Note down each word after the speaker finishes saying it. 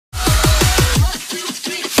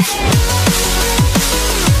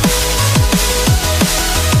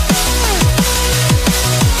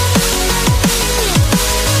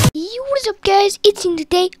up, guys? It's in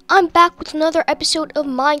today. I'm back with another episode of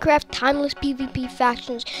Minecraft Timeless PvP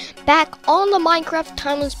Factions. Back on the Minecraft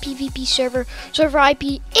Timeless PvP server IP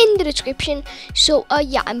in the description. So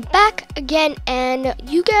yeah, I'm back again, and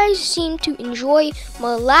you guys seem to enjoy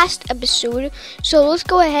my last episode. So let's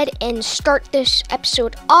go ahead and start this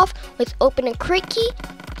episode off with open a crate key,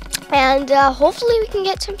 and hopefully we can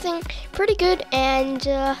get something pretty good, and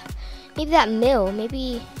maybe that mill,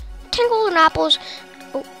 maybe 10 golden apples.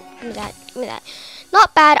 Oh, give me that.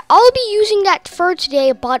 Not bad. I'll be using that for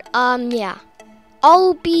today, but yeah.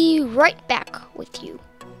 I'll be right back with you.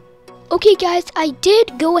 Okay guys, I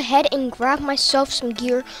did go ahead and grab myself some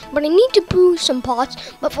gear, but I need to brew some pots.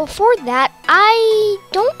 But before that, I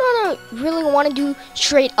don't really want to do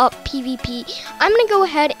straight up PvP. I'm gonna go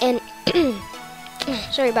ahead and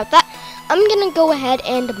sorry about that. I'm gonna go ahead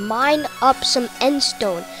and mine up some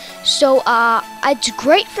endstone. So it's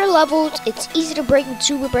great for levels. It's easy to break with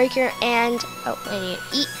Super Breaker, and oh, I need to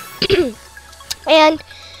eat. And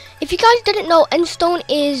if you guys didn't know, endstone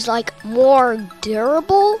is like more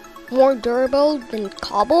durable than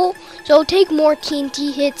cobble. So take more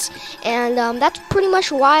TNT hits, and that's pretty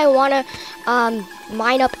much why I wanna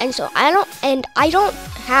mine up endstone. I don't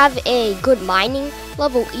have a good mining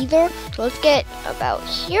level either. So let's get about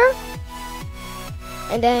here.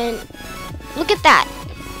 And then, look at that.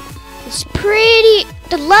 It's pretty,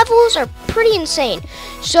 the levels are pretty insane.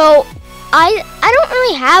 So, I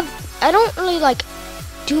don't really like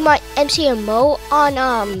do my MCMO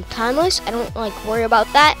on Timeless. I don't like worry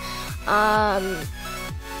about that. Oh,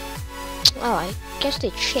 I guess they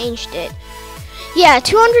changed it. Yeah,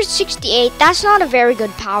 268, that's not a very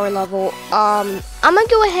good power level. I'm gonna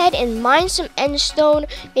go ahead and mine some endstone,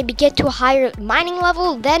 maybe get to a higher mining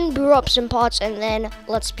level, then brew up some pots, and then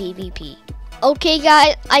let's PvP. Okay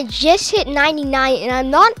guys, I just hit 99 and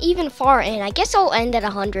I'm not even far in. I guess I'll end at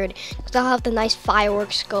 100 because I'll have the nice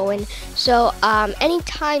fireworks going. So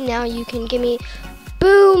anytime now you can give me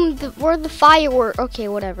boom, the firework. Okay,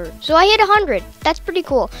 whatever. So I hit 100. That's pretty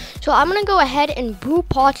cool. So I'm gonna go ahead and brew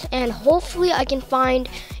pots, and hopefully I can find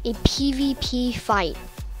a PvP fight.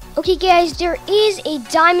 Okay guys, there is a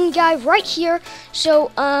diamond guy right here.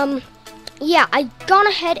 So yeah, I gone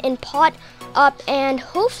ahead and pot up, and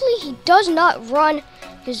hopefully he does not run,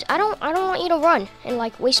 because I don't want you to run and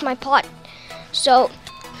like waste my pot. So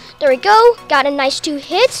there we go. Got a nice 2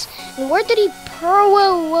 hits. And where did he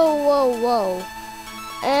whoa.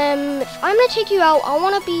 If I'm gonna take you out, I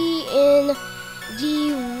wanna be in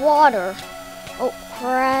the water. Oh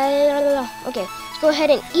crap. Okay, let's go ahead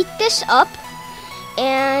and eat this up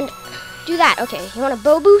and do that. Okay, you want a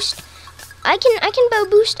bow boost? I can bow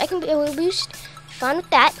boost. I can bow boost. Fine with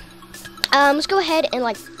that. Let's go ahead and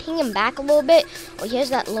like ping him back a little bit. Oh, he has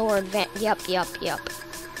that lower advantage. Yep.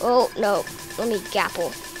 Oh no, let me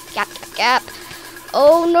gapple. Gap.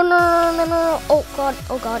 Oh no. Oh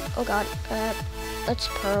god. Let's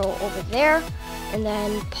pearl over there, and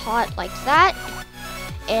then pot like that.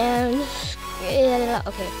 And yeah,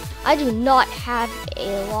 okay, I do not have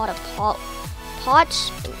a lot of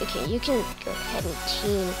pots. Okay, you can go ahead and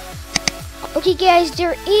team. Okay guys,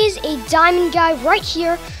 there is a diamond guy right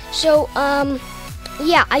here. So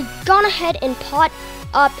yeah, I gone ahead and pot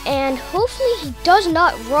up, and hopefully he does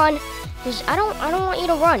not run, because I don't want you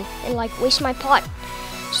to run and like waste my pot.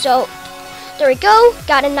 So there we go.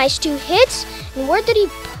 Got a nice 2 hits. And where did he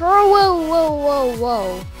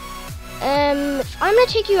whoa. If I'm gonna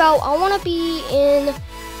take you out, I wanna be in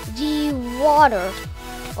the water.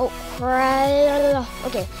 Oh crap.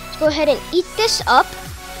 Okay, let's go ahead and eat this up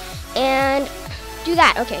and do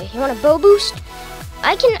that. Okay, you want a bow boost?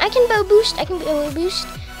 I can bow boost. I can bow boost.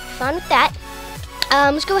 Fine with that.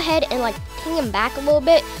 Let's go ahead and like ping him back a little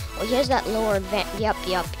bit. Oh, he has that lower advantage. Yep.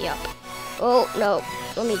 Oh no,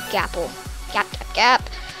 let me gapple. Gap.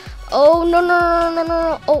 Oh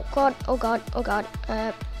no. Oh god.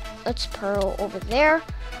 Let's pearl over there,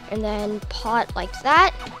 and then pot like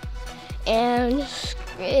that. And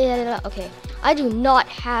yeah, okay, I do not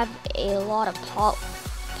have a lot of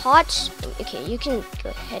pots. Okay, you can go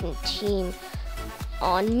ahead and team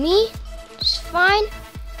on me. It's fine.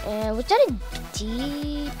 And was that a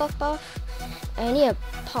D buff? I need to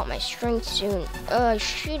pop my strength soon. I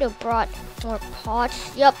should have brought more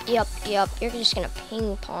pots. Yep. You're just gonna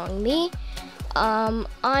ping pong me. I'm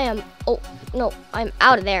out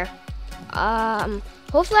of there.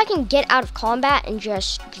 Hopefully I can get out of combat and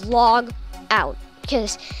just log out.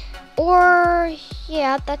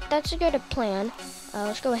 Yeah, that's a good plan.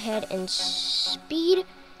 Let's go ahead and speed.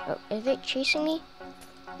 Oh, is it chasing me?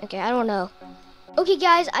 Okay, I don't know. Okay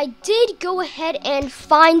guys, I did go ahead and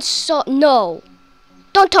find no.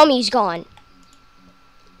 Don't tell me he's gone.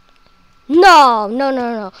 No, no,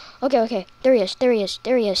 no, no. Okay, okay. There he is. There he is.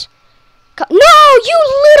 There he is. No, you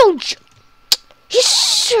little.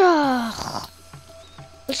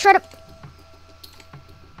 Let's try to.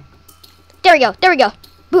 There we go. There we go.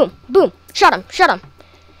 Boom, boom. Shot him. Shot him.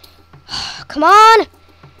 Come on.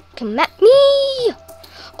 Come at me.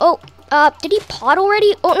 Oh, did he pot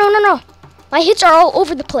already? Oh, no, no, no. My hits are all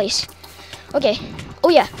over the place. Okay. Oh,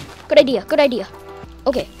 yeah. Good idea. Good idea.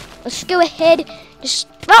 Okay. Let's go ahead. Just.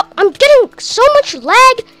 Oh, I'm getting so much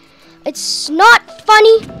lag. It's not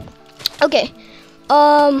funny. Okay.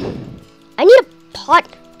 I need a pot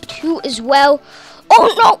too as well.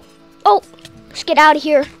 Oh, no. Oh, let's get out of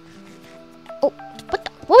here. Oh, what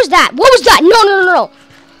was that? What was that? No, no, no, no.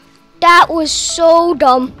 That was so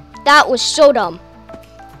dumb. That was so dumb.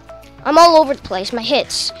 I'm all over the place, my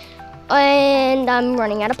hits. And I'm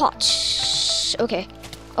running out of pots. Okay.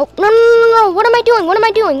 Oh, no, no, no, no. What am I doing? What am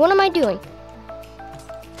I doing? What am I doing?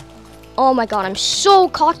 Oh my god, I'm so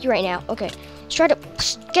cocky right now. Okay, let's try to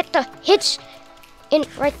get the hits in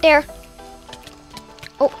right there.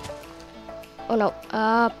 Oh. Oh no.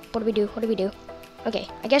 What do we do? What do we do? Okay,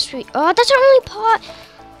 I guess we... Oh, that's our only pot.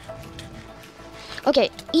 Okay,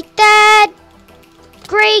 eat that.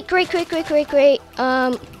 Great, great, great, great, great, great.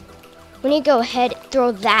 We need to go ahead and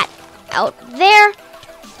throw that out there.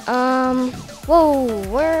 Whoa,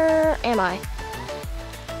 where am I?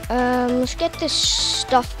 Let's get this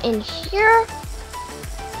stuff in here.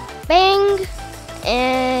 Bang.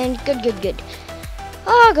 And good, good, good.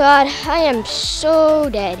 Oh god, I am so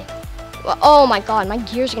dead. Oh my god, my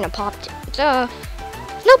gear's gonna pop.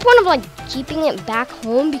 There's no point of like keeping it back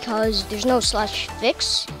home because there's no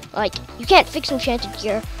 /fix. Like, you can't fix enchanted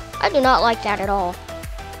gear. I do not like that at all.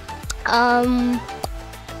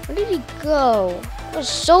 Where did he go? I was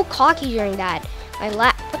so cocky during that. My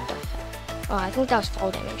lag. What the heck? Oh, I think that was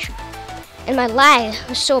fall damage. And my lag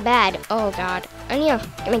was so bad. Oh god. I need to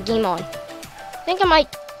get my game on. I think I might.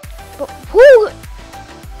 But who?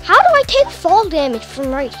 How do I take fall damage from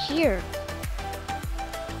right here?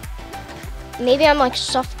 Maybe I'm like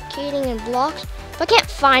suffocating in blocks. If I can't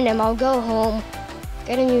find him, I'll go home,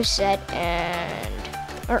 get a new set, and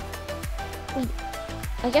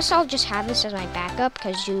I guess I'll just have this as my backup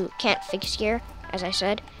because you can't fix gear, as I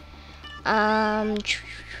said.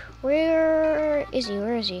 Where is he?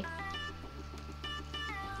 Where is he?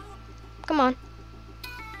 Come on,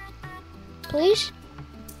 please.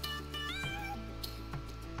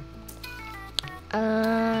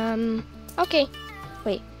 Okay.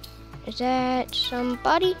 Wait. Is that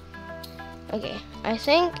somebody? Okay, I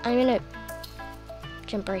think I'm gonna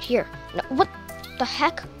jump right here. No, what the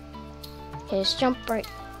heck? Okay, let's jump right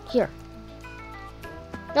here.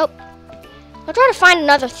 Nope. I'll try to find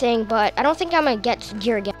another thing, but I don't think I'm gonna get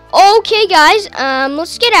gear again. Okay, guys,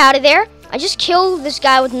 let's get out of there. I just killed this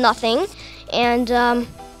guy with nothing, and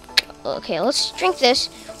okay, let's drink this.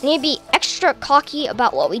 We need to be extra cocky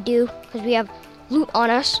about what we do because we have loot on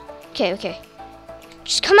us. Okay, okay.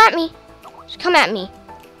 Just come at me. Just come at me.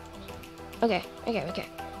 Okay, okay, okay.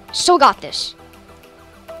 Still got this.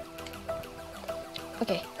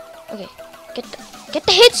 Okay, okay. Get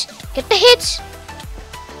the hits. Get the hits.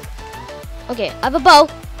 Okay, I have a bow.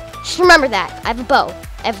 Just remember that. I have a bow.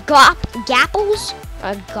 I have gapples.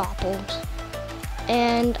 I have gopples.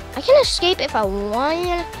 And I can escape if I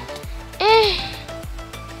want. I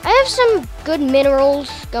have some good minerals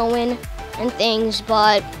going and things,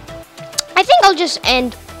 but I think I'll just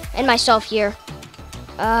end myself here.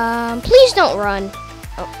 Please don't run.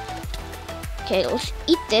 Oh. Okay, let's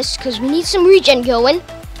eat this because we need some regen going.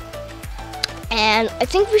 And I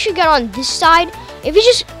think we should get on this side. If he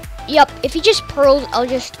just, if he just pearls, I'll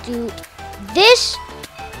just do this.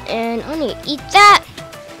 And I need to eat that.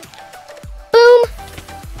 Boom.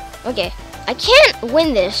 Okay, I can't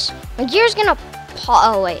win this. My gear's gonna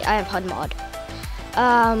pop. Oh wait, I have HUD mod.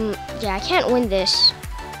 Yeah, I can't win this.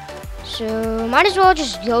 So might as well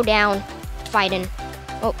just go down fighting.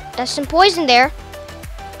 Oh, that's some poison there.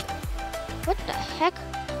 What the heck?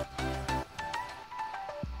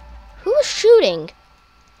 Who is shooting?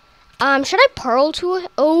 Should I pearl to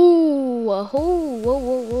it? Oh, whoa, whoa,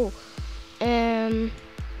 whoa, whoa.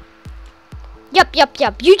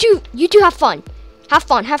 Yep. You two have fun. Have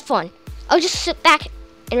fun. I'll just sit back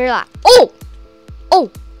and relax. Oh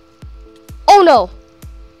no.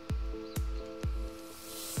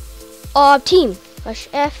 Team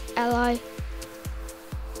 /FLI.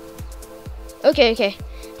 Okay.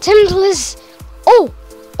 Timeless. Oh.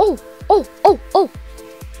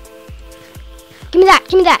 Give me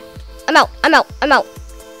that. I'm out.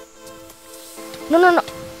 No.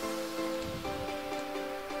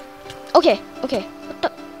 Okay. What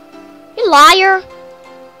the? You liar.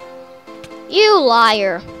 You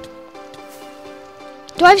liar.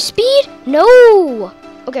 Do I have speed? No.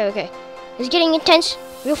 Okay. It's getting intense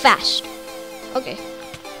real fast. Okay.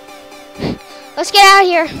 Let's get out of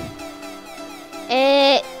here.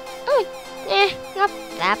 Not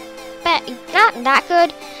that bad. Not that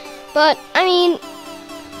good. But, I mean,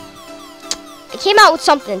 I came out with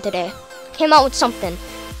something today.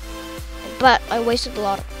 But I wasted a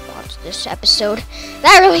lot of thoughts this episode.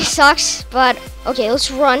 That really sucks. But, okay,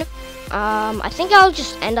 let's run. I think I'll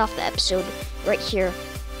just end off the episode right here.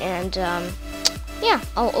 And, yeah,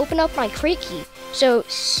 I'll open up my crate key. So,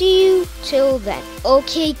 see you till then.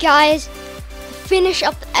 Okay, guys, to finish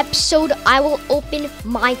up the episode, I will open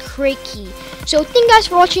my crate key. So, thank you guys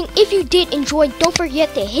for watching. If you did enjoy, don't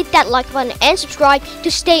forget to hit that like button and subscribe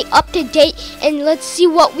to stay up to date. And let's see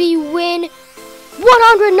what we win.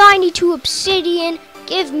 192 obsidian.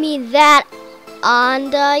 Give me that.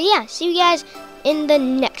 And, yeah, see you guys in the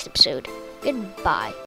next episode. Goodbye.